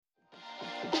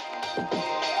Welcome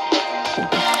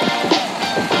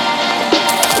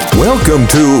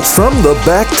to From the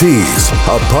Back Tees,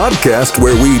 a podcast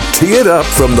where we tee it up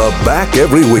from the back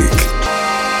every week.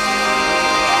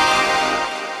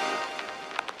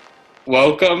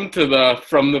 Welcome to the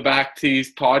From the Back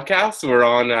Tees podcast. We're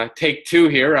on take two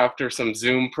here after some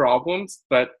Zoom problems,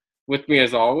 but with me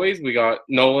as always, we got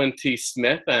Nolan T.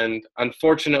 Smith, and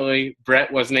unfortunately,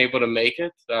 Brett wasn't able to make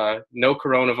it. No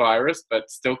coronavirus,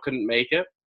 but still couldn't make it.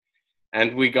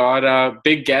 And we got a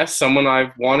big guest, someone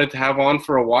I've wanted to have on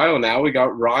for a while now. We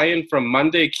got Ryan from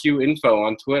MondayQInfo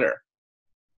on Twitter.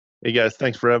 Hey guys,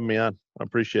 thanks for having me on. I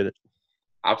appreciate it.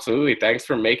 Absolutely. Thanks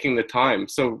for making the time.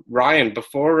 So Ryan,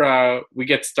 before we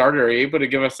get started, are you able to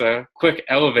give us a quick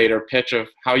elevator pitch of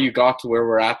how you got to where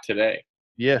we're at today?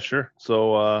 Yeah, sure.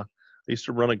 So I used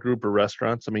to run a group of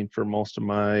restaurants. I mean, for most of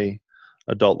my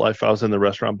adult life, I was in the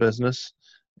restaurant business,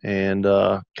 and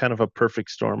kind of a perfect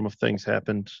storm of things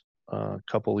happened a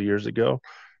couple of years ago.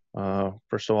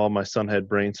 First of all, my son had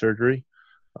brain surgery.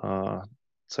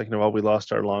 Second of all, we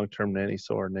lost our long-term nanny.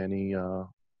 So our nanny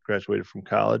graduated from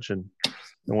college and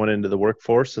went into the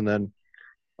workforce. And then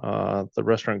the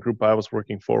restaurant group I was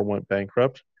working for went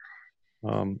bankrupt.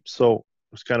 So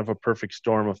it was kind of a perfect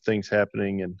storm of things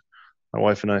happening. And my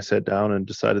wife and I sat down and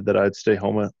decided that I'd stay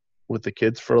home with the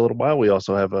kids for a little while. We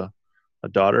also have a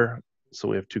daughter, so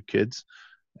we have two kids.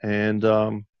 And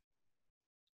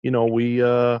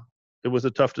it was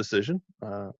a tough decision,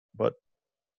 but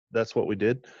that's what we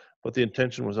did. But the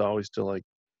intention was always to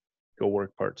go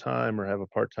work part-time or have a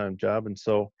part-time job. And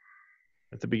so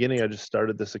at the beginning, I just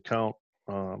started this account.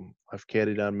 I've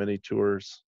caddied on many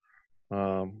tours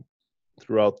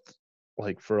throughout,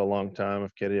 for a long time.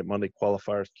 I've caddied at Monday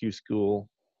Qualifiers, Q School,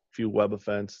 a few web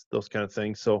events, those kind of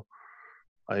things. So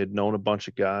I had known a bunch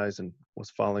of guys and was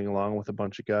following along with a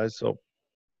bunch of guys. So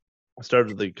I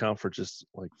started the account for just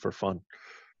for fun,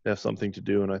 to have something to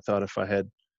do. And I thought if I had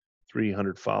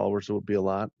 300 followers, it would be a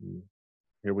lot. And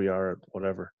here we are at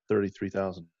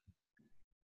 33,000.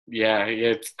 Yeah,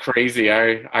 it's crazy.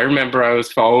 I remember I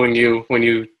was following you when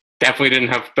you definitely didn't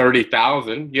have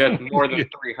 30,000. You had more than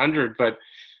 300, but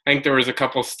I think there was a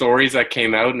couple stories that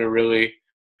came out and it really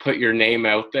put your name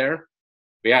out there.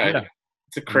 But yeah,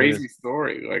 it's a crazy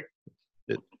story.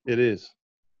 It is.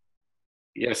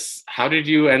 Yes. How did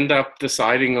you end up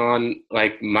deciding on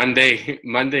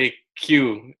Monday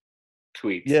Q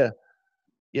tweets? Yeah.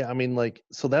 I mean,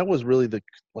 so that was really the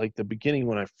beginning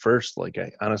when I first,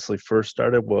 I honestly first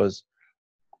started was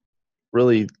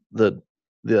really the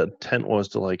intent was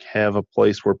to have a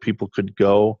place where people could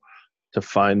go to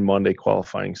find Monday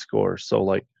qualifying scores.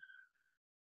 So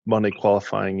Monday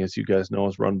qualifying, as you guys know,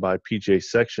 is run by PJ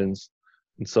sections.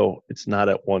 And so it's not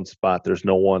at one spot. There's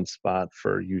no one spot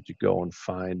for you to go and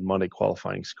find Monday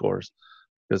qualifying scores,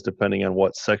 because depending on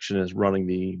what section is running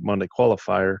the Monday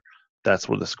qualifier, that's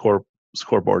where the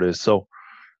scoreboard is. So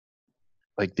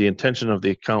the intention of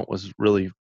the account was really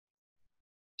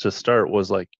to start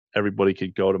was everybody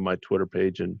could go to my Twitter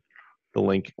page and the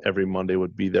link every Monday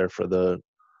would be there for the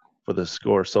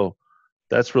score. So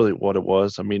that's really what it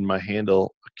was. I mean, my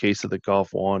handle, A Case of the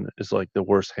Golf One, is the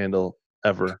worst handle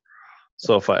ever.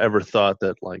 So if I ever thought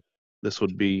that this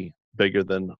would be bigger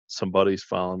than somebody's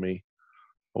following me,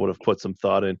 I would have put some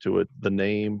thought into it, the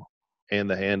name and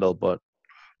the handle, but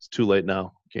it's too late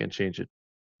now. Can't change it.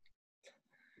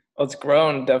 Well, it's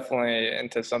grown definitely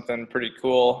into something pretty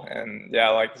cool. And yeah,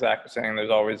 like Zach was saying,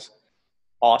 there's always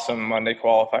awesome Monday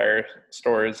qualifier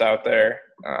stories out there.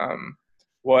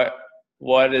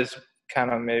 What is kind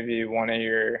of maybe one of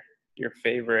your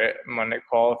favorite Monday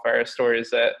qualifier stories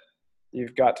that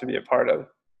you've got to be a part of?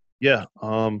 Yeah.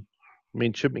 I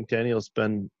mean, Chip McDaniel's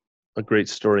been a great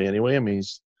story anyway. I mean,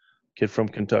 he's a kid from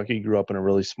Kentucky, grew up in a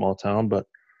really small town, but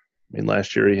I mean,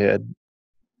 last year I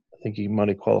think he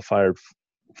Monday qualified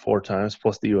 4 times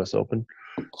plus the U.S. Open.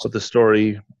 But the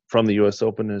story from the U.S.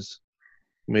 Open is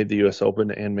he made the U.S.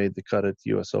 Open and made the cut at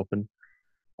the U.S. Open.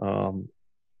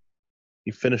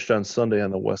 He finished on Sunday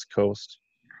on the West Coast,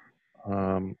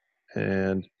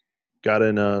 and got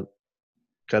in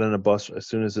a bus as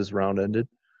soon as his round ended,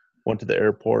 went to the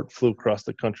airport, flew across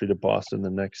the country to Boston. The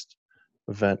next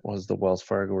event was the Wells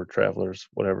Fargo or Travelers,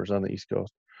 whatever's on the East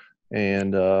Coast.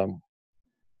 And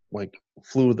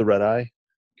flew with the red eye,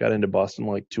 got into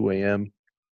Boston 2 a.m.,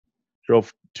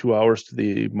 drove 2 hours to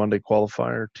the Monday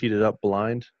qualifier, teed it up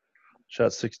blind,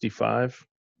 shot 65,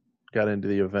 got into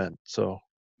the event. So, I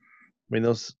mean,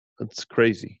 it's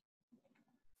crazy.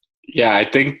 Yeah, I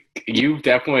think you've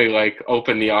definitely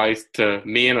opened the eyes to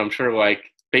me, and I'm sure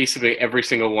basically every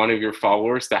single one of your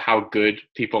followers to how good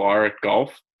people are at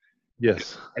golf.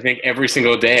 Yes. I think every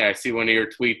single day I see one of your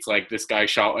tweets like this guy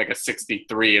shot like a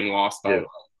 63 and lost by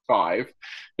 5.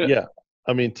 Yeah.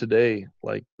 I mean, today,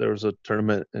 like there was a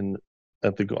tournament on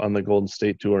the Golden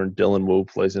State Tour, and Dylan Wu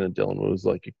plays in it. Dylan Wu's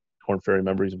like a Corn Ferry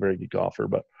member. He's a very good golfer,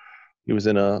 but he was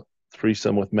in a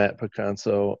threesome with Matt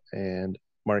Picanso and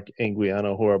Mark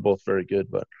Anguiano, who are both very good.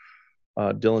 But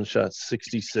Dylan shot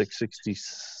 66,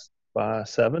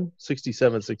 67,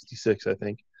 66, I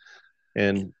think,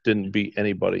 and didn't beat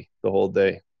anybody the whole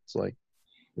day. It's like,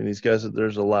 I mean, these guys,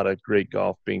 there's a lot of great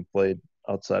golf being played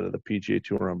outside of the PGA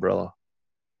Tour umbrella.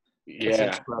 It's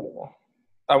Yeah. incredible.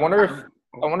 I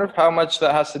wonder if how much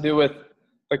that has to do with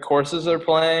the courses they're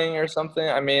playing or something.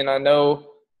 I mean, I know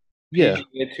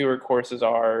PGA Tour courses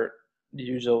are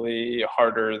usually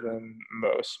harder than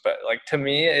most, but like to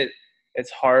me,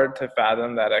 it's hard to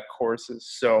fathom that a course is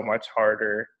so much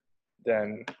harder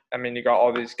than. I mean, you got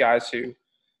all these guys who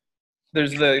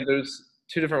there's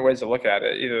two different ways to look at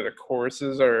it. Either the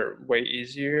courses are way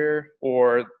easier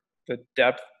or the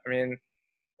depth. I mean,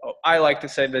 I like to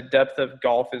say the depth of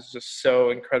golf is just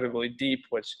so incredibly deep,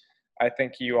 which I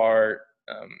think you are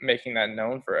making that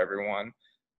known for everyone.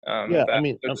 I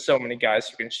mean, there's so many guys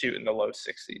who can shoot in the low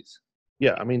 60s.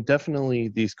 Yeah, I mean, definitely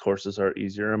these courses are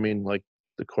easier. I mean, like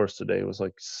the course today was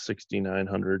like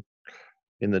 6,900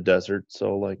 in the desert.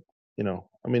 So like, you know,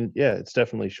 I mean, yeah, it's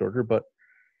definitely shorter, but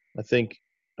I think,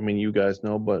 I mean, you guys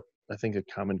know, but I think a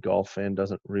common golf fan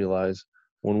doesn't realize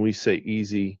when we say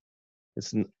easy,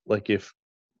 it's like if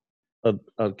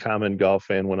a common golf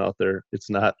fan went out there,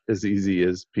 it's not as easy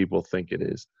as people think it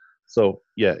is. So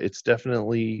yeah, it's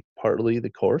definitely partly the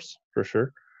course for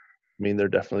sure. I mean, they're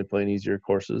definitely playing easier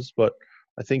courses, but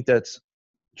I think that's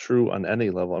true on any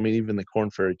level. I mean, even the Corn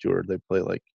Ferry Tour, they play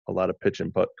like a lot of pitch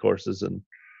and putt courses, and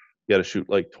you got to shoot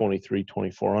like 23,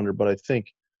 2,400. But I think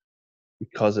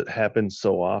because it happens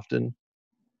so often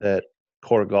that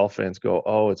core golf fans go,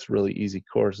 oh, it's really easy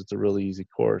course. It's a really easy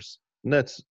course. And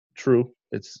that's true.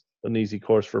 It's an easy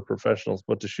course for professionals,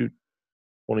 but to shoot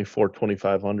 24,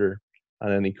 25 under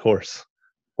on any course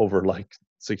over like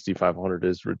 6,500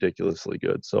 is ridiculously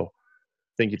good. So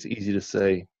I think it's easy to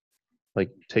say,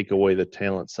 like, take away the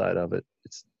talent side of it.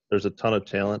 There's a ton of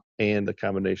talent, and the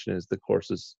combination is the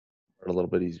courses are a little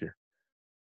bit easier.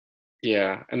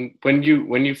 Yeah, and when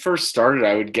you first started,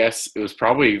 I would guess it was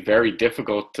probably very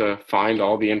difficult to find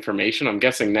all the information. I'm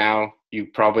guessing now you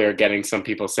probably are getting some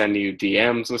people sending you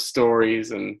DMs with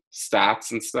stories and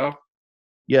stats and stuff.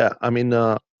 Yeah, I mean,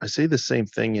 I say the same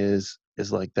thing is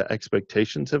like the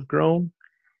expectations have grown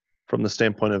from the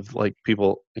standpoint of like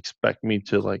people expect me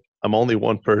to, like, I'm only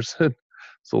one person,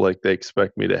 so like they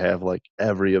expect me to have like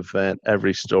every event,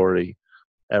 every story,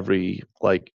 every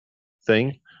like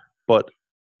thing. But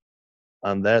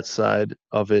on that side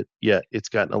of it, yeah, it's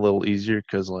gotten a little easier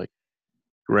because like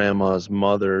grandmas,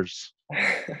 mothers,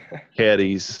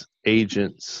 caddies,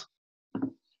 agents,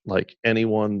 like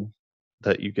anyone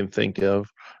that you can think of.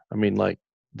 I mean, like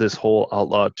this whole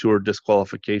Outlaw Tour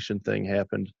disqualification thing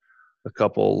happened a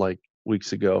couple like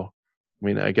weeks ago. I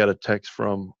mean, I got a text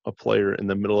from a player in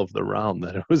the middle of the round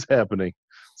that it was happening.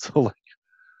 So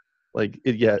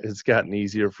yeah, it's gotten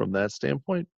easier from that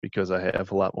standpoint because I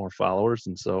have a lot more followers,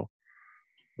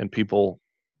 and people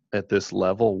at this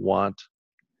level want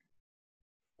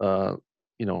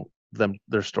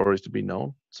their stories to be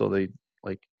known, so they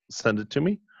like send it to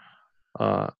me.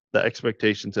 The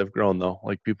expectations have grown though.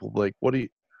 Like people like, what do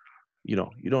you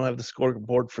don't have the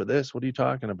scoreboard for this? What are you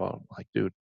talking about? I'm like,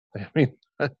 dude, I mean,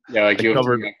 Yeah, like you have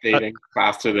to be I, updating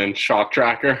faster than Shot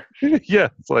Tracker. yeah,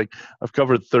 it's like I've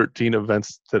covered 13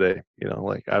 events today.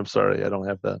 Like, I'm sorry, I don't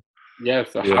have that. Yeah,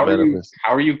 so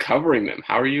how are you covering them?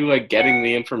 How are you like getting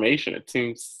the information? It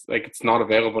seems like it's not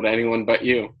available to anyone but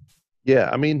you. Yeah,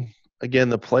 I mean, again,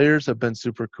 the players have been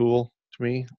super cool to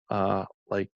me.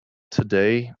 Like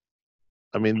today,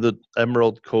 I mean, the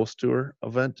Emerald Coast Tour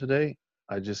event today,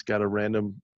 I just got a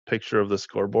random picture of the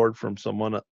scoreboard from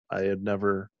someone I had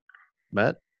never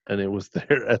met, and it was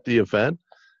there at the event,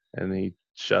 and he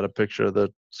shot a picture of the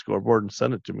scoreboard and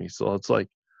sent it to me. So it's like,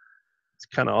 it's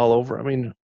kind of all over. I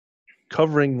mean,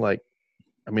 covering like,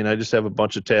 I mean, I just have a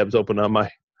bunch of tabs open on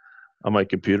my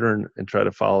computer and try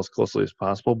to follow as closely as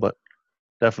possible, but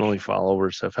definitely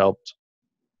followers have helped,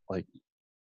 like,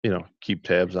 keep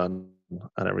tabs on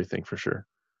everything for sure.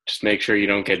 Just make sure you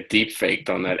don't get deep faked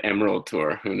on that Emerald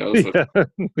Tour. Who knows?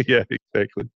 Yeah,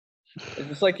 exactly. Is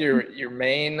this like your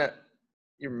main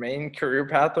career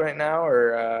path right now,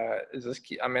 or is this?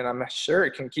 I mean, I'm sure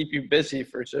it can keep you busy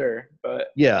for sure, but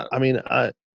yeah, I mean,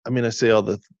 I say all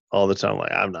the time,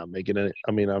 like, I'm not making any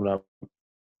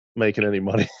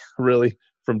money really.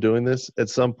 from doing this. At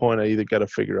some point, I either got to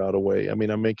figure out a way. I mean,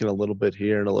 I'm making a little bit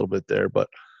here and a little bit there, but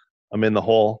I'm in the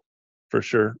hole for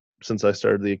sure since I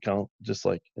started the account, just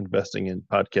like investing in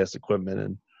podcast equipment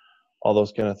and all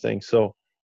those kind of things. So,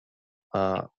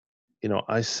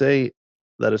 I say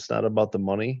that it's not about the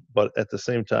money, but at the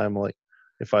same time, like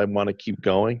if I want to keep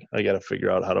going, I got to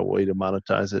figure out how to way to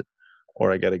monetize it,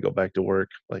 or I got to go back to work.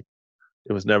 Like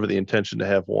it was never the intention to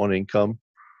have one income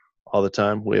all the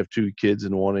time. We have 2 kids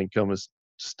and one income just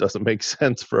doesn't make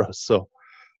sense for us. So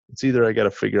it's either I got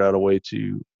to figure out a way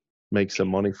to make some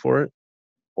money for it,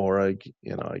 or I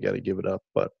got to give it up.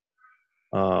 But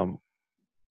I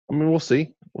mean, we'll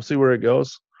see. We'll see where it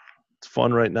goes. It's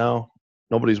fun right now.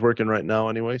 Nobody's working right now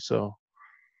anyway, so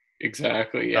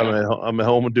Exactly. Yeah. I'm at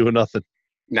home and doing nothing.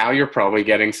 Now you're probably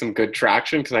getting some good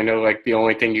traction because I know like the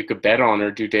only thing you could bet on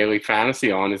or do daily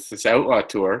fantasy on is this Outlaw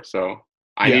Tour. So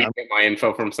I need to get my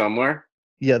info from somewhere.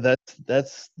 Yeah,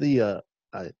 that's the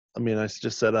I mean, I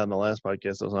just said on the last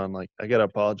podcast I was on, like, I got to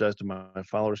apologize to my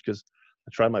followers because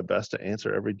I try my best to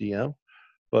answer every DM,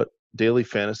 but daily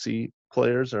fantasy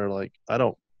players are like, I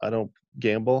don't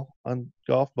gamble on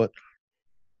golf, but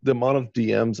the amount of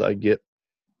DMs I get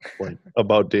like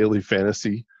about daily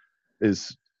fantasy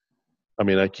is, I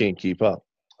mean, I can't keep up.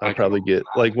 I probably get,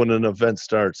 like, when an event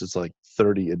starts, it's like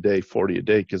 30 a day, 40 a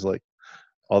day, because like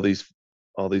all these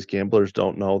gamblers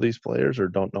don't know these players or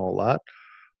don't know a lot.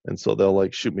 And so they'll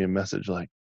like shoot me a message like,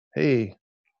 hey,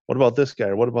 what about this guy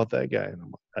or what about that guy?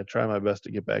 And I try my best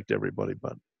to get back to everybody,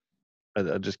 but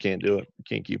I just can't do it. I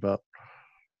can't keep up.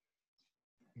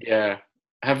 Yeah.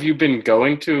 Have you been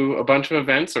going to a bunch of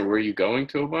events, or were you going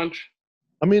to a bunch?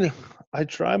 I mean, I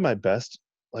try my best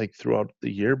like throughout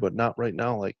the year, but not right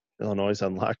now. Like Illinois is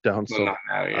on lockdown, so Not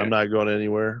now, yeah. I'm not going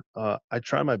anywhere. I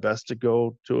try my best to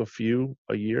go to a few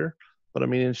a year, but I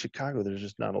mean, in Chicago, there's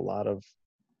just not a lot of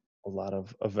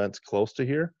events close to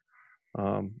here.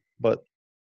 But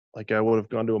like I would have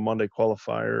gone to a Monday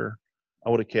qualifier. I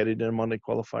would have caddied in a Monday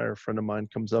qualifier. A friend of mine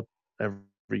comes up every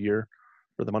year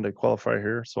for the Monday qualifier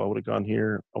here. So I would have gone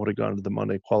here. I would have gone to the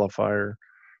Monday qualifier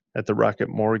at the Rocket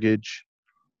Mortgage.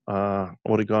 I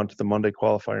would have gone to the Monday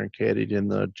qualifier and caddied in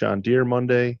the John Deere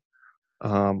Monday.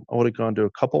 I would have gone to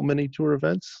a couple mini tour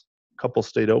events, a couple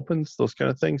state opens, those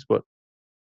kind of things, but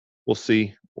we'll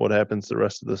see what happens the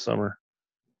rest of the summer.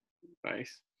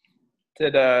 Nice.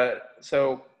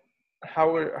 So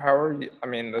how are you? I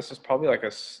mean, this is probably like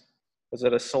was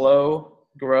it a slow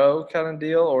grow kind of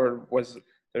deal, or was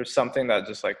there something that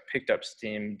just like picked up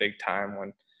steam big time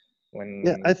when?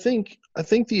 Yeah, I think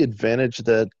the advantage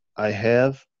that I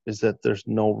have is that there's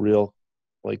no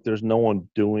one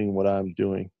doing what I'm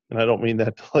doing. And I don't mean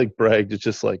that to like brag. It's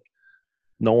just like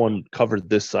no one covered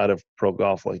this side of pro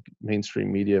golf, like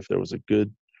mainstream media. If there was a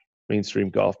good mainstream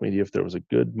golf media, if there was a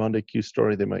good Monday Q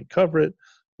story, they might cover it.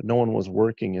 But no one was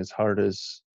working as hard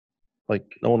as, like,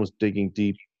 no one was digging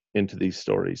deep into these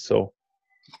stories. So,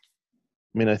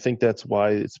 I mean, I think that's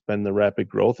why it's been the rapid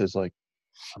growth is like,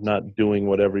 I'm not doing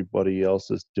what everybody else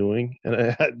is doing. And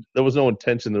there was no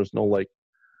intention. There was no like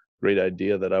great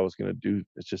idea that I was going to do.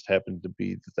 It just happened to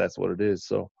be that's what it is.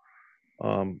 So,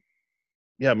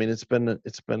 yeah, I mean, it's been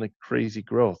a crazy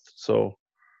growth. So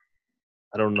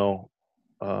I don't know.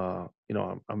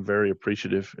 I'm very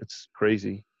appreciative. It's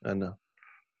crazy. And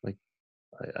like,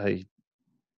 I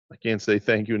can't say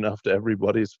thank you enough to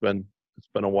everybody. It's been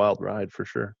a wild ride for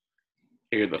sure.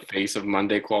 You're the face of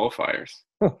Monday qualifiers.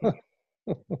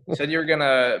 You said you were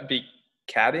gonna be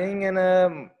caddying in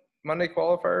a Monday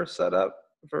qualifier setup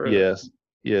for. Yes.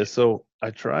 Yeah. So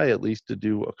I try at least to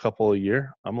do a couple a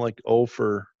year. I'm like 0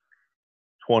 for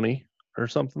 20 or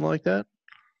something like that.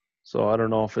 So I don't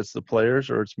know if it's the players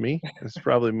or it's me. It's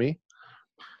probably me.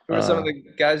 Who are some of the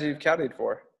guys you've caddied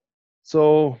for?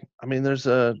 So, I mean, there's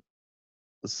a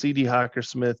C.D.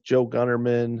 Hockersmith, Joe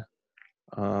Gunnerman,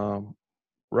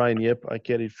 Ryan Yip I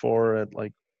caddied for at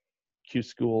like Q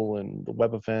School and the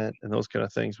web event and those kind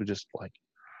of things. We just like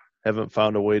haven't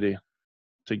found a way to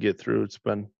get through. It's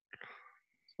been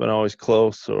always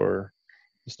close or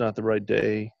it's not the right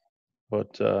day.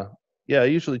 But yeah, I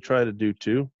usually try to do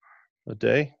 2 a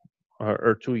day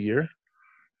or 2 a year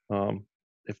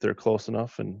if they're close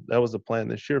enough. And that was the plan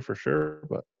this year for sure.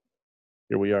 But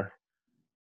here we are.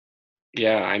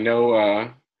 Yeah, I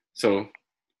know. So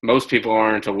most people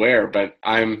aren't aware, but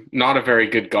I'm not a very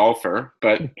good golfer,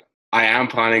 but I am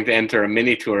planning to enter a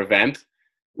mini tour event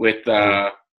with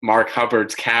Mark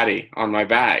Hubbard's caddy on my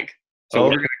bag. So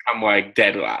we're going to come like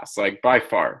dead last, like by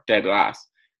far dead last.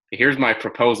 Here's my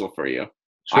proposal for you.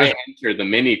 Sure. I enter the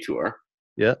mini tour.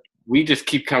 Yeah. We just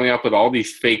keep coming up with all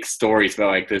these fake stories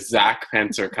about like this Zach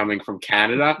Pencer coming from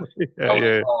Canada.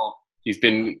 he's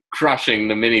been crushing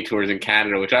the mini tours in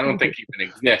Canada, which I don't think even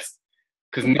exists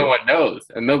because no one knows.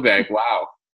 And they'll be like, wow,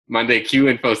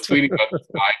 MondayQInfo's tweeting about this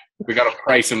guy. We got to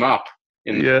price him up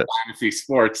in fantasy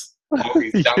sports. All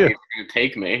these dummies are going to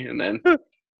take me. And then.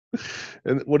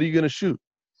 And what are you going to shoot?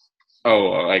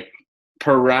 Oh, like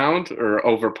per round or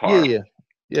over par?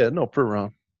 Yeah, no, per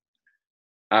round.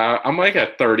 I'm like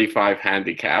a 35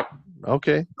 handicap.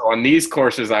 Okay. So on these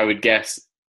courses, I would guess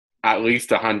at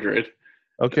least 100.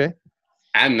 Okay.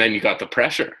 And then you got the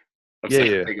pressure of such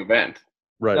a big event.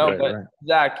 Right.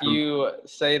 Zach, you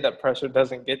say that pressure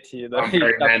doesn't get to you, though. I'm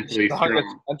very mentally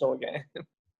strong. Mental game.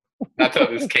 That's how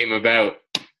this came about.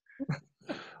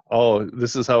 Oh,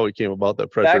 this is how it came about,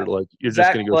 that pressure. Zach, like, you're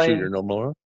just going to go shoot your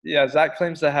normal? Yeah, Zach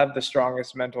claims to have the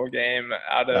strongest mental game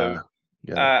out of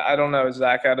I don't know,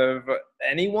 Zach, out of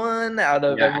anyone, out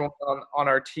of everyone on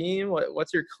our team.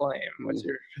 What's your claim? What's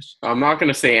your? I'm not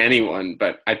going to say anyone,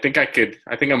 but I think I could.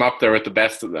 I think I'm up there with the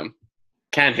best of them.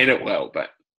 Can't hit it well, but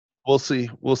we'll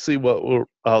see. We'll see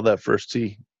how that first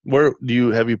tee. Where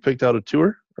have you picked out a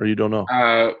tour, or you don't know?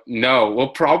 No. Well,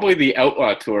 probably the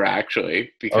Outlaw Tour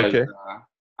actually, because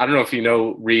I don't know if you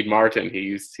know Reed Martin.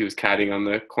 He was caddying on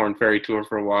the Corn Ferry Tour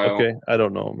for a while. Okay, I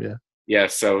don't know him. Yeah. Yeah,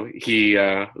 so he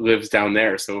lives down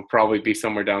there, so it'll probably be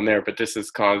somewhere down there. But this has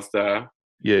caused a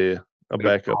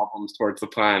backup problems towards the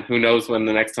plan. Who knows when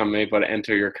the next time I'm able to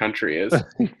enter your country is?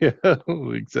 Yeah,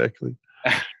 exactly.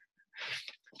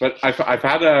 But I've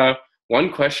had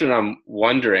one question I'm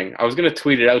wondering. I was going to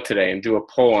tweet it out today and do a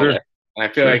poll on it. And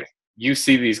I feel like you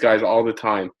see these guys all the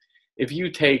time. If you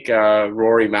take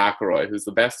Rory McIlroy, who's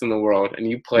the best in the world, and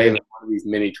you play in one of these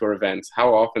mini tour events,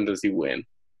 how often does he win?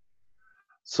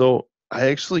 So I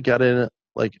actually got in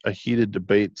like a heated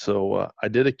debate. So I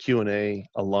did a Q&A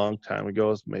a long time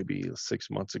ago, maybe 6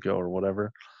 months ago or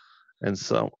whatever. And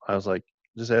so I was like,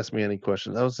 just ask me any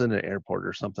questions. I was in an airport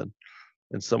or something.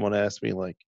 And someone asked me,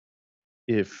 like,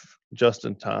 if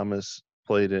Justin Thomas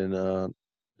played in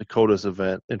Dakota's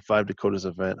event, in 5 Dakota's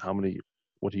event, how many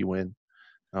would he win?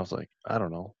 And I was like, I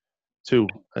don't know, 2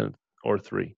 or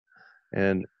 3.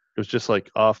 And it was just like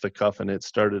off the cuff. And it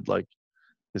started like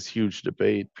this huge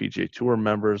debate. PGA Tour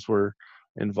members were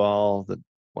involved, and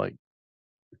like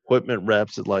equipment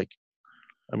reps. I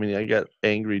got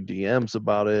angry DMs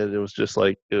about it. It was just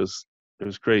like it was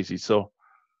crazy. So,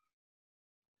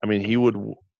 I mean, he would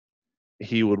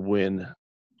win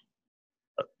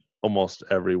almost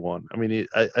everyone. I mean,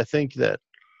 I think that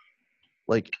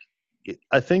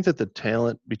the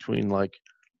talent between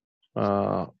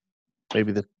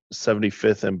maybe the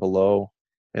 75th and below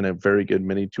and a very good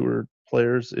mini tour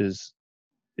players is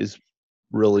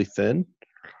really thin.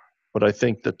 But I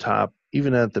think the top,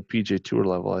 even at the PGA Tour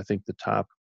level, I think the top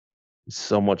is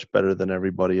so much better than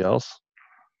everybody else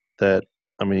that,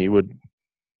 I mean, he would.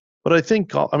 But I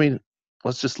think, I mean,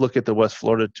 let's just look at the West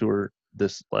Florida Tour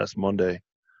this last Monday.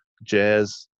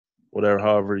 Jazz,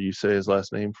 however you say his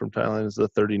last name, from Thailand, is the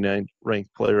 39th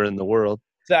ranked player in the world.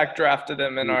 Zach drafted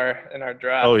him in our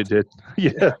draft. Oh, he did.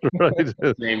 Yeah, right.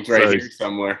 Name's right here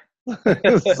somewhere.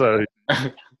 Sorry.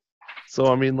 So,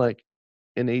 I mean, like,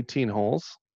 in 18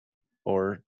 holes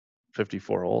or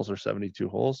 54 holes or 72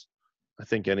 holes, I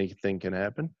think anything can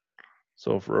happen.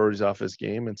 So if Rory's off his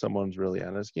game and someone's really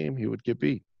on his game, he would get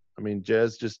beat. I mean,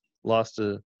 Jazz just lost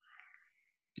the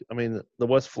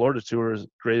West Florida Tour, is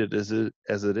great as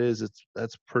it is.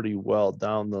 That's pretty well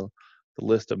down the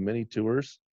list of mini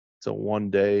tours. It's a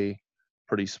one-day,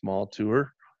 pretty small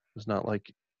tour. There's not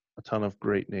like a ton of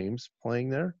great names playing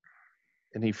there.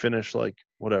 And he finished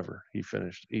he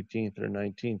finished 18th or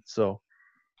 19th. So,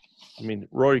 I mean,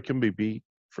 Rory can be beat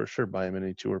for sure by a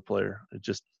mini tour player. It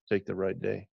just take the right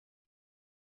day.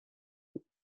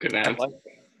 Good answer.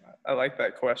 I like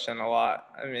that question a lot.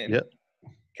 I mean,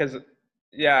 because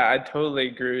I totally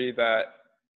agree that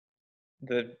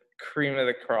the cream of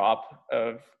the crop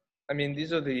of, I mean,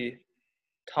 these are the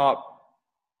top,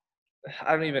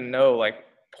 I don't even know, like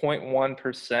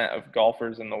 0.1% of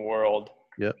golfers in the world.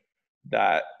 Yep.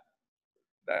 That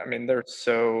I mean, they're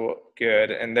so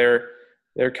good, and they're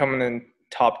coming in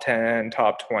top 10,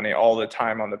 top 20 all the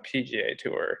time on the PGA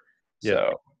Tour.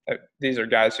 Yep. So these are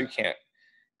guys who can't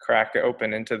crack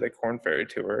open into the Corn Ferry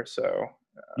Tour. So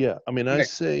I mean, I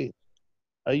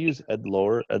use Ed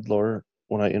Lohr. Ed Lohr,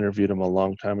 when I interviewed him a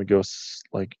long time ago,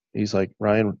 like, he's like,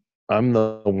 Ryan, I'm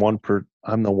the 1%,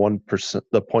 the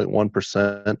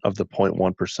 0.1% of the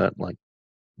 0.1%, like,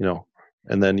 you know.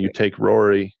 And then you take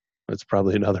Rory, it's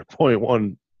probably another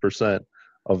 0.1%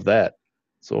 of that.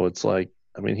 So it's like,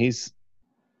 I mean,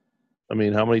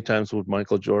 how many times would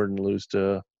Michael Jordan lose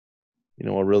to,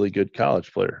 a really good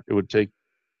college player? It would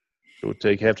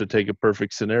have to take a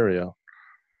perfect scenario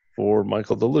for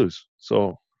Michael to lose.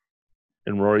 So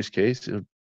in Rory's case, it'd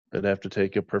have to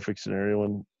take a perfect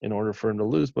scenario in order for him to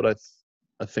lose, but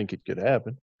I think it could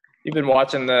happen. You've been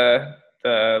watching the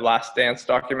Last Dance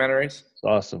documentaries? It's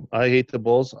awesome. I hate the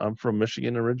Bulls. I'm from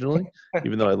Michigan originally,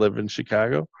 even though I live in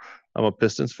Chicago. I'm a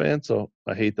Pistons fan, so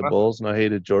I hate the Bulls, and I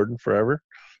hated Jordan forever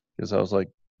because I was like,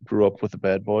 grew up with the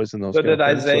bad boys and those. So did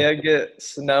Isaiah get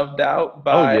snubbed out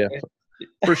by? Oh yeah,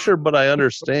 for sure. But I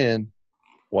understand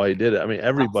why he did it. I mean,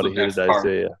 everybody hated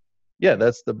Isaiah. Yeah,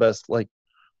 that's the best. Like,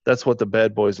 that's what the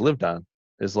bad boys lived on.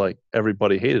 Is like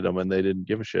everybody hated him and they didn't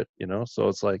give a shit. So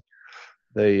it's like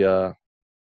they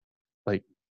like.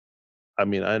 I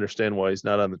mean, I understand why he's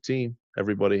not on the team.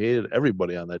 Everybody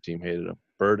on that team hated him.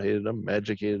 Bird hated him.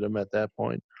 Magic hated him at that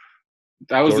point.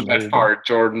 That was the best part.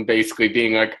 Jordan basically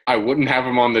being like, I wouldn't have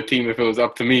him on the team if it was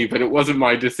up to me, but it wasn't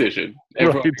my decision.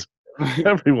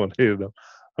 Everyone hated him.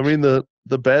 I mean, the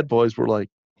bad boys were like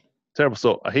terrible.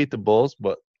 So I hate the Bulls,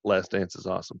 but Last Dance is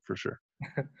awesome for sure.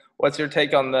 What's your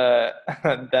take on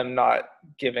them not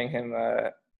giving him a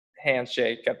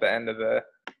handshake at the end of the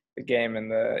game in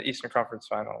the Eastern Conference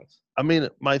Finals? I mean,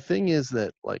 my thing is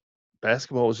that like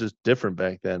basketball was just different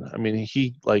back then. I mean,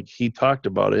 he talked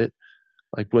about it.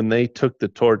 Like when they took the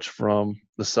torch from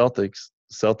the Celtics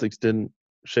didn't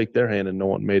shake their hand and no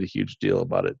one made a huge deal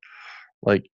about it.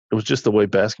 Like it was just the way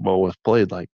basketball was played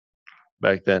like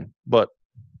back then. But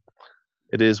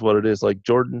it is what it is. Like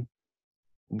Jordan,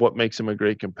 what makes him a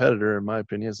great competitor, in my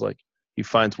opinion, is like he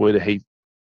finds ways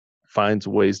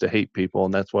to hate people,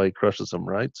 and that's why he crushes them,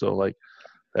 right? So like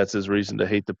that's his reason to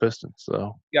hate the Pistons.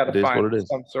 So you got to find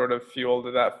some sort of fuel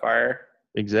to that fire.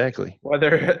 Exactly.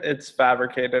 Whether it's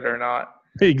fabricated or not.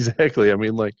 Exactly. I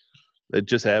mean, like, it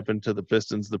just happened to the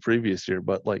Pistons the previous year.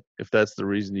 But, like, if that's the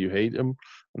reason you hate him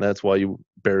and that's why you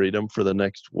buried him for the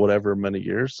next whatever many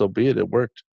years, so be it. It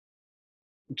worked.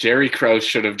 Jerry Krause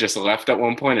should have just left at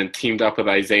one point and teamed up with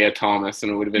Isaiah Thomas,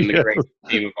 and it would have been the greatest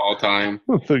team of all time.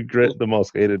 The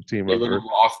most hated team ever. They would have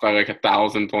lost by like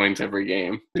 1,000 points every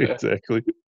game. Exactly.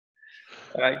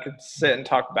 I could sit and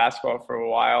talk basketball for a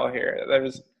while here.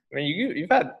 You've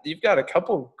got a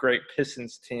couple great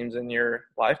Pistons teams in your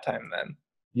lifetime then.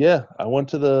 Yeah, I went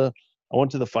to the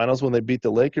finals when they beat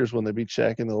the Lakers, when they beat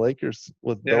Shaq and the Lakers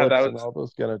with Billups and all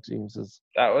those kind of teams.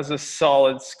 That was a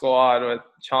solid squad with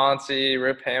Chauncey,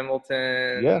 Rip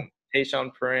Hamilton,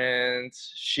 Tayshaun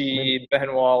Prince, Sheed,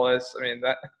 Ben Wallace. I mean,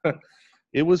 that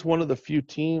it was one of the few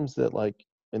teams that, like,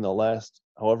 in the last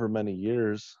however many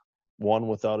years won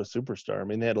without a superstar. I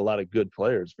mean, they had a lot of good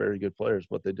players, very good players,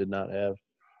 but they did not have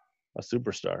a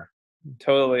superstar.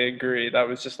 Totally agree. That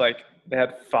was just like they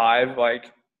had 5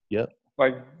 like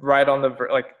right on the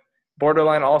like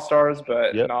borderline all-stars,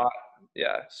 but not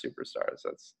superstars.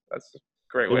 That's a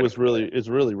great way. It's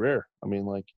really rare. I mean,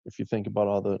 like if you think about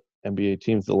all the NBA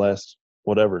teams the last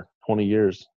 20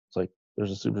 years, it's like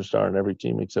there's a superstar in every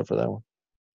team except for that one.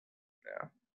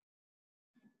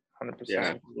 Yeah.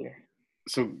 100%. Yeah.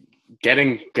 So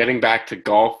getting back to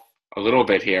golf a little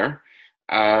bit here,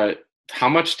 how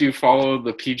much do you follow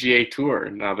the PGA Tour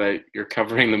now that you're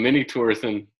covering the mini tours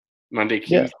and MondayQInfo?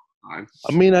 Yeah.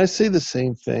 I mean, I say the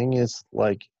same thing. I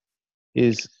like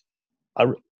the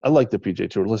PGA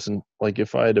Tour. Listen, like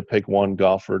if I had to pick one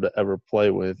golfer to ever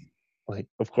play with, like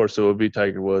of course it would be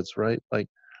Tiger Woods, right? Like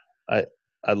I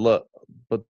love,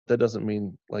 but that doesn't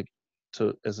mean like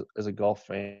as a golf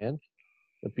fan,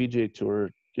 the PGA Tour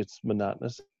gets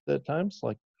monotonous at times.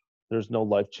 Like there's no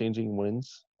life-changing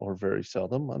wins, or very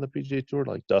seldom on the PGA Tour.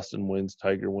 Like Dustin wins,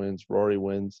 Tiger wins, Rory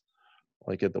wins,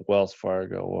 like at the Wells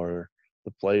Fargo or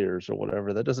the Players or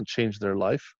whatever. That doesn't change their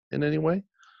life in any way.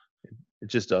 It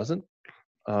just doesn't.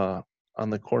 On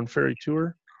the Korn Ferry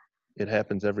Tour, it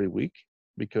happens every week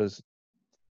because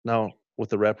now with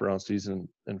the wraparound season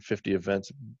and 50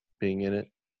 events being in it,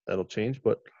 that'll change.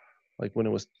 But like when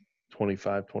it was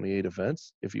 25, 28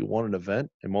 events, if you won an event,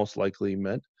 it most likely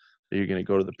meant that you're going to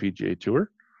go to the PGA Tour.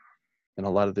 And a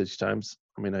lot of these times,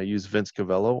 I mean, I use Vince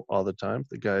Cavello all the time.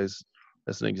 The guy's,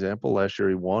 as an example, last year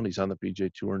he won. He's on the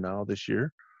PGA Tour now this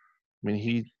year. I mean,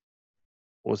 he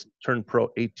was turned pro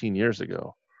 18 years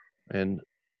ago and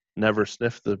never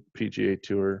sniffed the PGA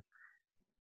Tour.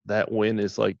 That win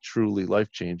is like truly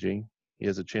life-changing. He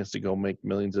has a chance to go make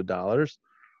millions of dollars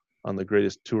on the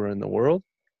greatest tour in the world.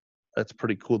 That's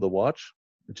pretty cool to watch.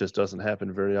 It just doesn't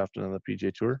happen very often on the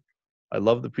PGA Tour. I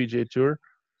love the PGA Tour,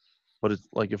 but it's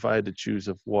like if I had to choose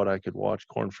of what I could watch,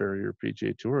 Korn Ferry or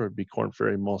PGA Tour, it would be Korn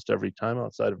Ferry most every time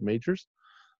outside of majors,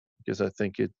 because I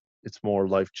think it's more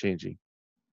life-changing.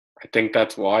 I think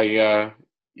that's why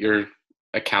your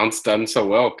account's done so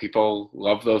well. People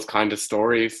love those kind of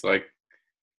stories. Like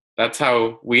that's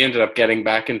how we ended up getting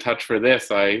back in touch for this.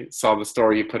 I saw the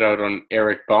story you put out on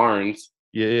Eric Barnes.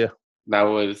 Yeah. That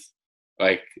was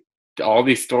like, all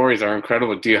these stories are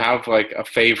incredible. Do you have like a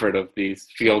favorite of these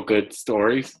feel good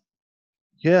stories?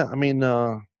 Yeah, I mean,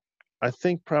 I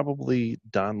think probably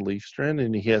Don Leafstrand,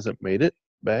 and he hasn't made it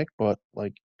back, but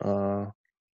like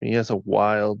he has a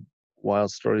wild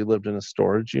story. He lived in a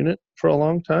storage unit for a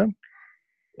long time,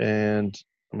 and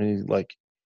I mean, like,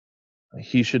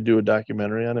 he should do a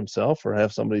documentary on himself or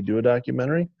have somebody do a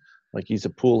documentary. Like, he's a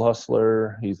pool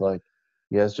hustler. He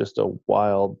has just a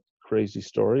wild, crazy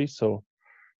story. So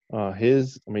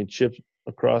trips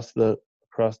across the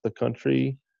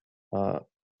country.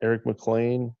 Eric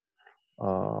McLean,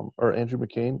 or Andrew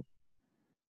McCain.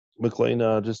 McLean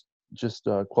just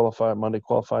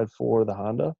qualified for the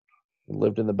Honda. He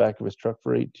lived in the back of his truck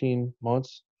for 18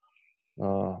 months.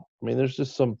 I mean, there's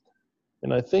just some,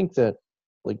 and I think that,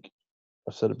 like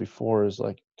I've said it before, is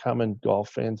like common golf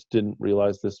fans didn't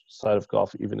realize this side of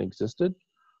golf even existed,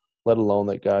 let alone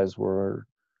that guys were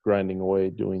grinding away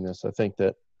doing this. I think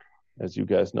that, as you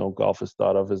guys know, golf is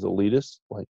thought of as elitist.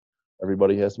 Like,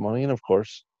 everybody has money, and of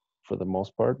course, for the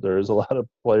most part, there is a lot of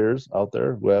players out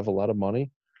there who have a lot of money,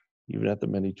 even at the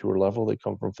mini tour level. They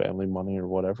come from family money or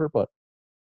whatever, but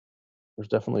there's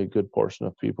definitely a good portion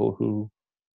of people who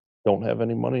don't have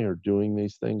any money or doing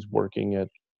these things, working at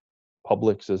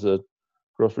Publix as a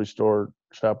grocery store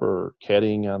shopper, or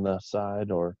caddying on the side.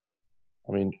 Or,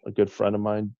 I mean, a good friend of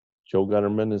mine, Joe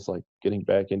Gunnerman, is like getting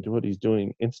back into it. He's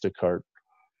doing Instacart,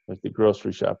 like the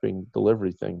grocery shopping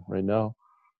delivery thing right now.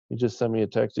 He just sent me a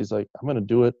text. He's like, I'm going to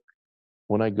do it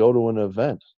when I go to an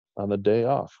event on the day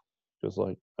off, because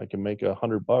like I can make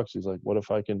 $100. He's like, what if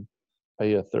I can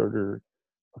pay a third or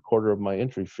a quarter of my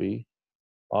entry fee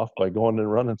off by going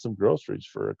and running some groceries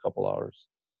for a couple hours?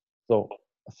 So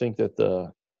I think that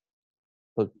the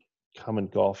common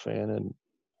golf fan and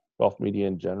golf media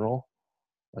in general,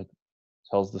 like,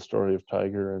 tells the story of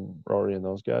Tiger and Rory and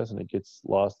those guys, and it gets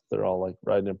lost. They're all like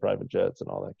riding in private jets and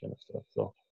all that kind of stuff.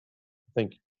 So I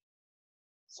think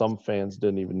some fans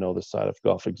didn't even know this side of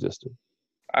golf existed.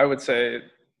 I would say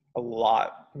a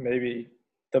lot, maybe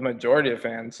the majority of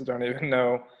fans don't even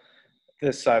know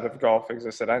this side of golf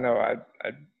existed. I know I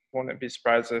wouldn't be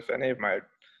surprised if any of my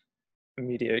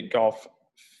immediate golf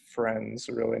friends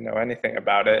really know anything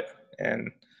about it. And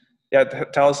yeah,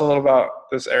 tell us a little about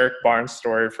this Eric Barnes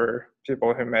story for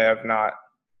people who may have not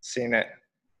seen it.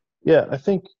 Yeah,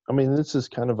 I mean, this is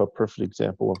kind of a perfect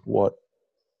example of what,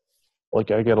 like,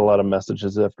 I get a lot of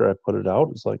messages after I put it out.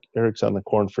 It's like, Eric's on the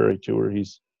Corn Ferry Tour.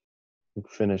 He's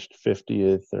finished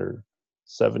 50th or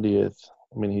 70th.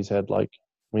 I mean, he's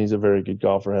a very good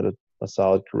golfer, had a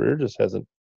solid career, just hasn't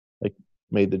like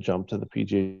made the jump to the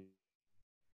PGA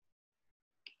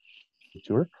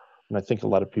Tour. And I think a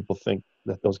lot of people think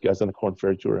that those guys on the Corn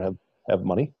Ferry Tour have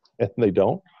money, and they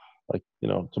don't. Like,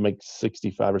 to make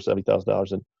 $65,000 or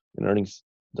 $70,000 in earnings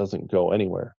doesn't go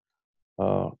anywhere.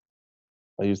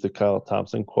 I use the Kyle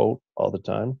Thompson quote all the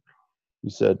time. He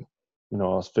said, I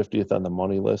was 50th on the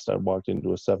money list. I walked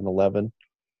into a 7-Eleven,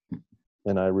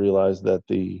 and I realized that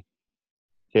the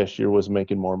cashier was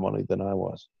making more money than I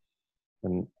was.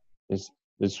 And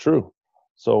it's true.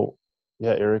 So,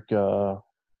 yeah, Eric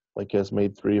has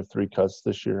made 3 of 3 cuts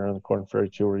this year on the Corn Ferry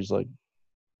Tour. He's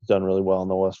done really well on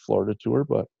the West Florida Tour,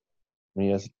 but he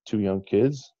has 2 young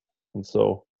kids. And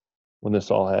so when this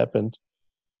all happened,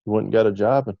 he went and got a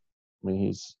job. And I mean,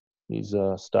 he's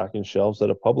stocking shelves at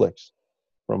a Publix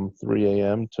from 3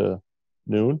 a.m. to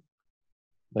noon,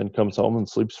 then comes home and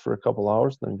sleeps for a couple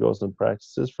hours, then goes and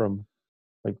practices from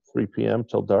like 3 p.m.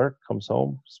 till dark, comes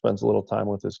home, spends a little time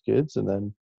with his kids, and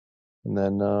then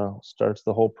starts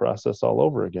the whole process all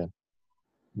over again.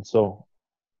 And so,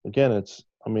 again,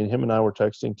 him and I were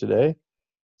texting today.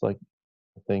 It's like,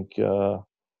 I think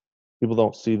people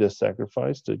don't see this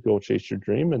sacrifice to go chase your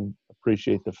dream and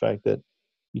appreciate the fact that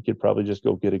you could probably just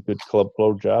go get a good club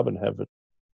pro job and have it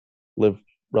live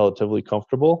relatively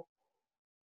comfortable,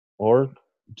 or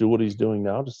do what he's doing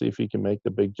now to see if he can make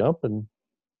the big jump. And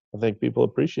I think people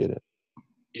appreciate it.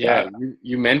 Yeah,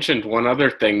 you mentioned one other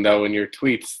thing, though, in your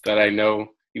tweets that I know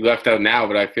you left out now,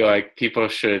 but I feel like people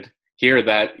should hear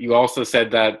that. You also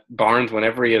said that Barnes,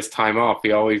 whenever he has time off,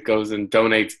 he always goes and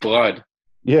donates blood.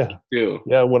 Yeah. Too.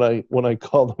 Yeah. When I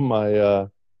called him, I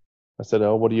said,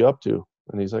 "Oh, what are you up to?"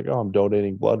 And he's like, "Oh, I'm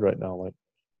donating blood right now." Like,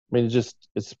 I mean,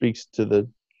 it speaks to the,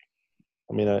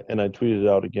 I mean, I tweeted it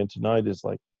out again tonight. Is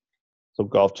like, so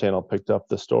Golf Channel picked up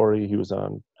the story. He was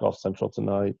on Golf Central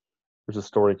tonight. There's a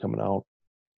story coming out.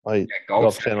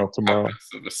 Golf Channel tomorrow.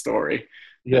 Of the story.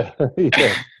 Yeah,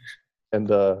 yeah.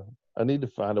 And I need to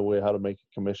find a way how to make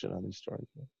a commission on these stories.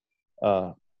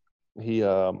 he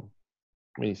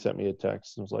sent me a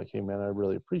text and was like, "Hey man, I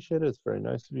really appreciate it. It's very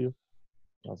nice of you."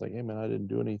 I was like, "Hey man, I didn't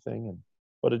do anything,"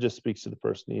 but it just speaks to the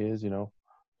person he is,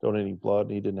 donating blood.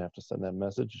 And he didn't have to send that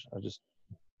message.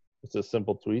 It's a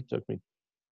simple tweet. Took me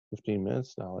 15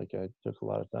 minutes. Not like I took a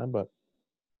lot of time, but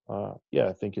yeah,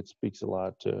 I think it speaks a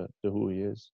lot to who he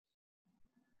is.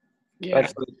 Yeah.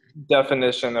 That's the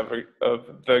definition of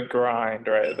the grind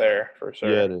right there, for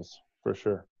sure. Yeah, it is, for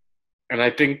sure. And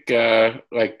I think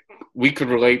like we could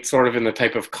relate sort of in the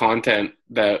type of content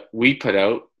that we put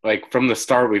out. Like from the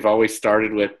start, we've always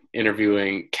started with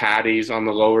interviewing caddies on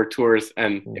the lower tours.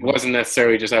 And it wasn't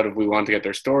necessarily just out of we wanted to get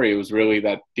their story. It was really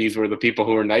that these were the people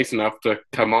who were nice enough to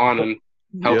come on and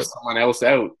help someone else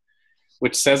out,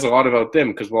 which says a lot about them.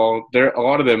 Because while a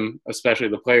lot of them, especially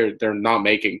the players, they're not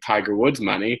making Tiger Woods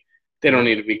money. They don't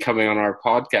need to be coming on our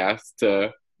podcast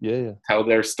to tell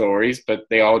their stories, but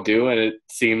they all do, and it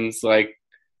seems like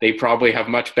they probably have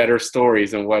much better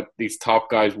stories than what these top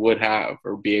guys would have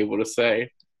or be able to say.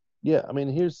 Yeah, I mean,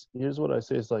 here's what I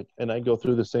say is like, and I go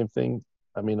through the same thing.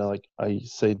 I mean, like I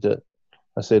say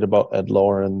it about Ed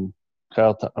Lower and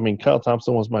Kyle. Kyle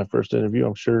Thompson was my first interview.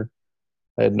 I'm sure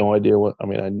I had no idea what. I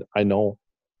mean, I know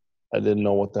I didn't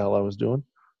know what the hell I was doing,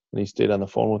 and he stayed on the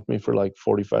phone with me for like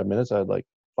 45 minutes. I had like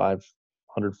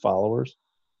 500 followers.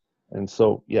 And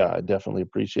so, yeah, I definitely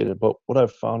appreciate it. But what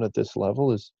I've found at this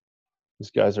level is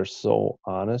these guys are so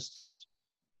honest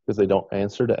because they don't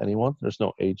answer to anyone. There's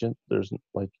no agent. There's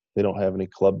like, they don't have any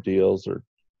club deals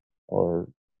or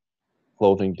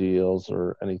clothing deals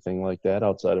or anything like that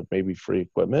outside of maybe free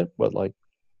equipment. But like,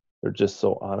 they're just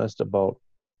so honest about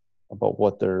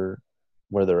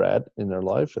where they're at in their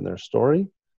life and their story.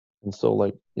 And so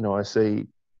like, I say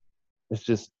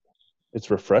it's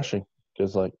refreshing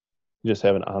because like, you just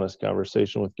have an honest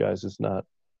conversation with guys.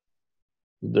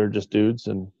 They're just dudes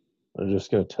and they're just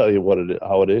going to tell you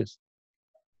how it is.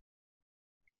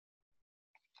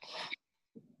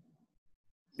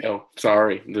 Oh,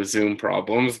 sorry, the Zoom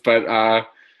problems. But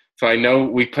so I know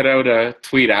we put out a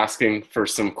tweet asking for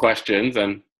some questions,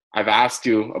 and I've asked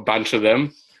you a bunch of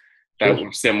them that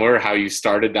were similar, how you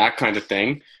started, that kind of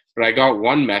thing. But I got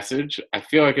one message. I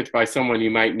feel like it's by someone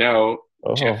you might know,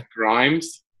 Jeff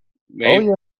Grimes. Maybe. Oh,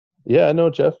 yeah. Yeah, I know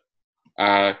Jeff.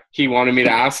 He wanted me to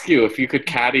ask you if you could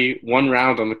caddy one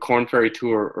round on the Corn Ferry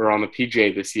Tour or on the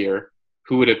PGA this year,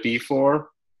 who would it be for,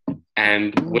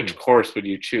 and which course would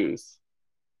you choose?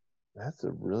 That's a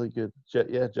really good.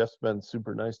 Yeah, Jeff's been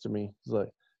super nice to me. He's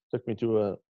like took me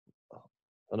to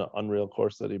an unreal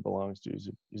course that he belongs to.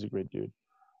 He's a great dude.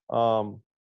 That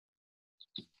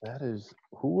is,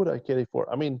 who would I caddy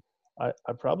for? I mean, I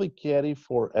probably caddy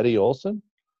for Eddie Olson.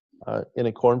 In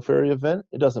a Corn Ferry event,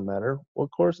 it doesn't matter what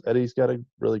course. Eddie's got a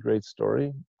really great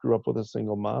story. Grew up with a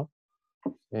single mom,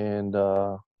 and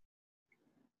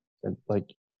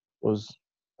like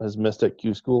has missed at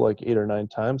Q school like 8 or 9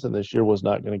 times, and this year was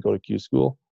not going to go to Q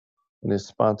school. And his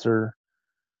sponsor,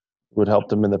 who had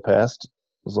helped him in the past,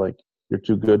 was like, "You're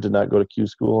too good to not go to Q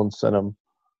school," and sent him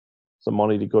some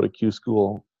money to go to Q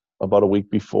school about a week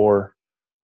before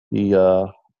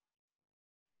the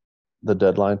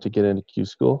deadline to get into Q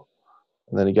school.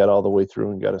 And then he got all the way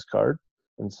through and got his card.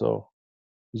 And so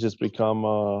he's just become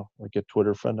like a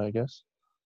Twitter friend, I guess.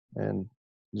 And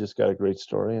he just got a great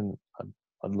story, and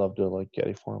I'd love to like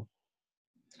caddy for him.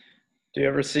 Do you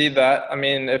ever see that? I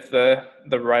mean, if the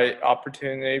right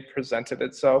opportunity presented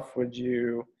itself, would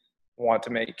you want to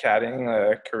make caddying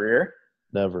a career?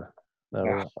 Never.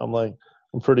 Yeah.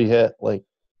 I'm pretty hit. Like,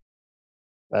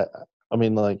 I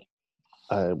mean, like,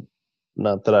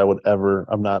 not that I would ever,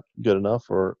 I'm not good enough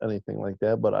or anything like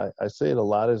that, but I say it a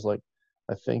lot is like,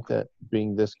 I think that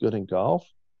being this good in golf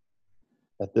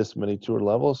at this many tour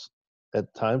levels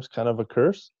at times kind of a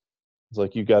curse. It's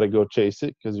like you got to go chase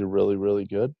it because you're really, really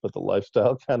good, but the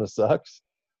lifestyle kind of sucks.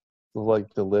 So like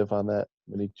to live on that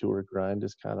mini tour grind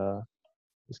is kind of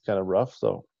rough.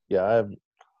 So yeah,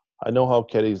 I know how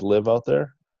caddies live out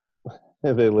there.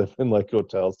 They live in like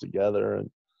hotels together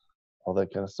and all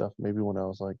that kind of stuff. Maybe when I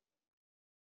was like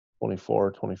 24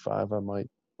 or 25, I might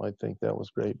think that was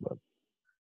great, but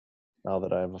now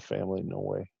that I have a family, no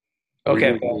way.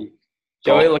 Okay, well,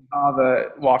 Joey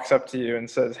LaCava walks up to you and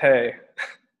says, "Hey,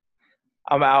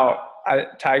 I'm out.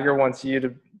 Tiger wants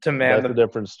you to man." That's a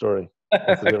different story.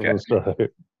 That's a different story.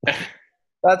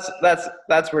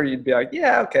 That's where you'd be like,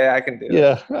 yeah, okay, I can do it.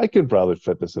 Yeah, I could probably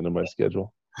fit this into my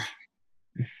schedule.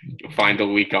 Find a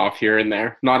week off here and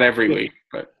there. Not every week,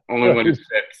 but only when it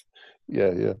fits.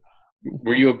 Yeah.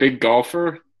 Were you a big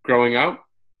golfer growing up?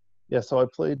 Yeah, so I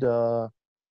played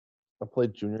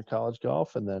junior college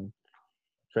golf and then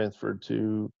transferred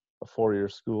to a 4-year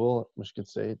school at Michigan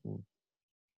State and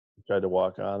tried to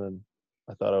walk on, and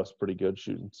I thought I was pretty good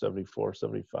shooting 74,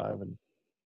 75, and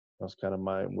that was kind of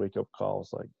my wake-up call. It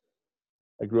was like,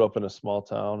 I grew up in a small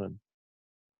town, and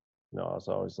I was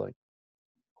always like,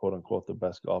 quote unquote, the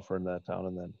best golfer in that town.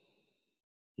 And then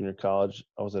junior college,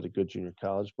 I was at a good junior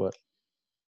college, but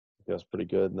I was pretty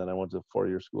good. And then I went to a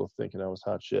 4-year school thinking I was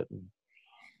hot shit, and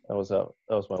that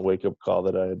was my wake-up call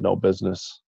that I had no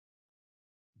business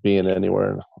being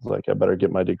anywhere. And I was like, I better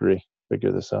get my degree,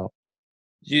 figure this out.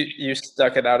 You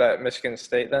stuck it out at Michigan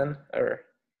State then, or?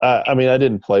 I mean, I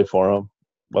didn't play for them,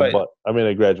 but I mean,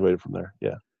 I graduated from there.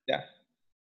 Yeah. Yeah.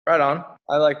 Right on.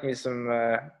 I like me some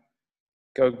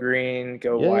go green,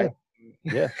 go white.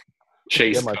 Yeah.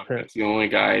 Chase Cook. That's the only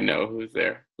guy I know who's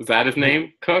there. Was that his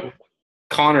name? Cook?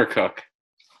 Connor Cook.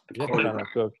 Connor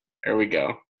Cook. There we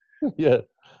go. Yeah.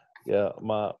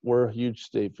 We're huge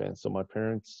state fans. So my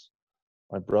parents,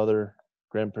 my brother,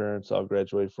 grandparents all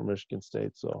graduated from Michigan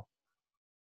State. So,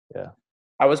 yeah.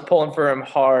 I was pulling for him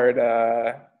hard.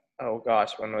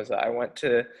 When was that? I went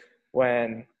to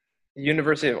when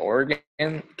University of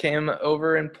Oregon came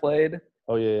over and played.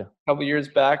 Oh, yeah. A couple years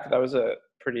back. That was I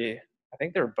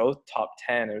think they were both top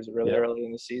 10. It was really early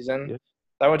in the season. Yeah.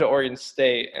 I went to Oregon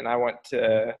State, and I went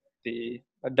to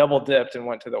I double dipped and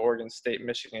went to the Oregon State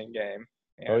Michigan game.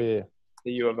 The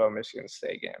U of O Michigan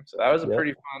State game. So that was a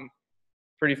pretty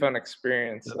fun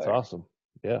experience. That's awesome.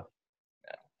 Yeah.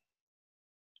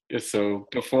 So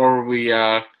before we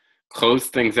close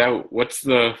things out, what's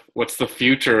the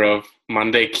future of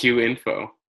MondayQInfo?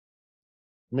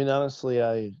 I mean, honestly,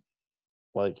 I'd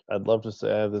love to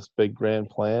say I have this big grand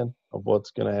plan of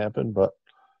what's going to happen, but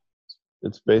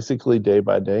it's basically day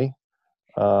by day.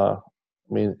 I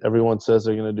mean, everyone says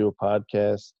they're going to do a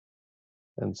podcast,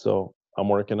 and so I'm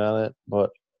working on it, but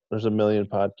there's a million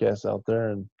podcasts out there,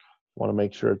 and I want to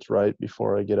make sure it's right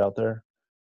before I get out there.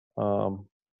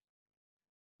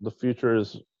 The future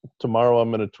is tomorrow I'm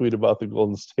going to tweet about the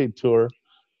Golden State Tour,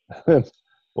 and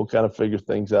we'll kind of figure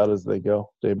things out as they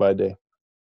go day by day.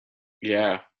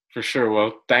 Yeah, for sure.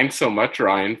 Well, thanks so much,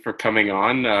 Ryan, for coming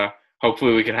on.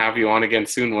 Hopefully we can have you on again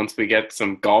soon once we get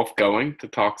some golf going to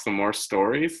talk some more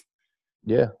stories.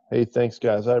 Yeah. Hey, thanks,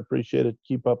 guys. I appreciate it.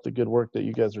 Keep up the good work that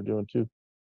you guys are doing, too.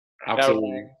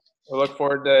 Absolutely. We look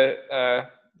forward to,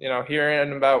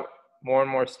 hearing about more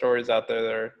and more stories out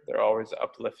there. They're always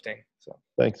uplifting. So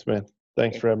thanks, man.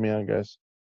 Thanks for having me on, guys.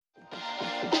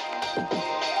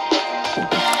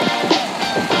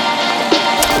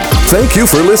 Thank you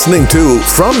for listening to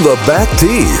From the Back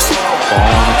Tees. Ball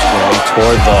on its way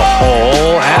toward the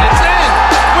hole, and it's in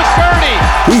with birdie.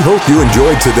 We hope you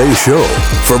enjoyed today's show.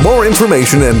 For more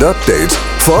information and updates,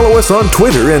 follow us on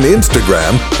Twitter and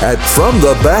Instagram at From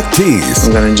the Back Tees.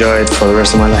 I'm going to enjoy it for the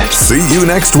rest of my life. See you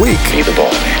next week. Be the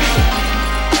ball, man.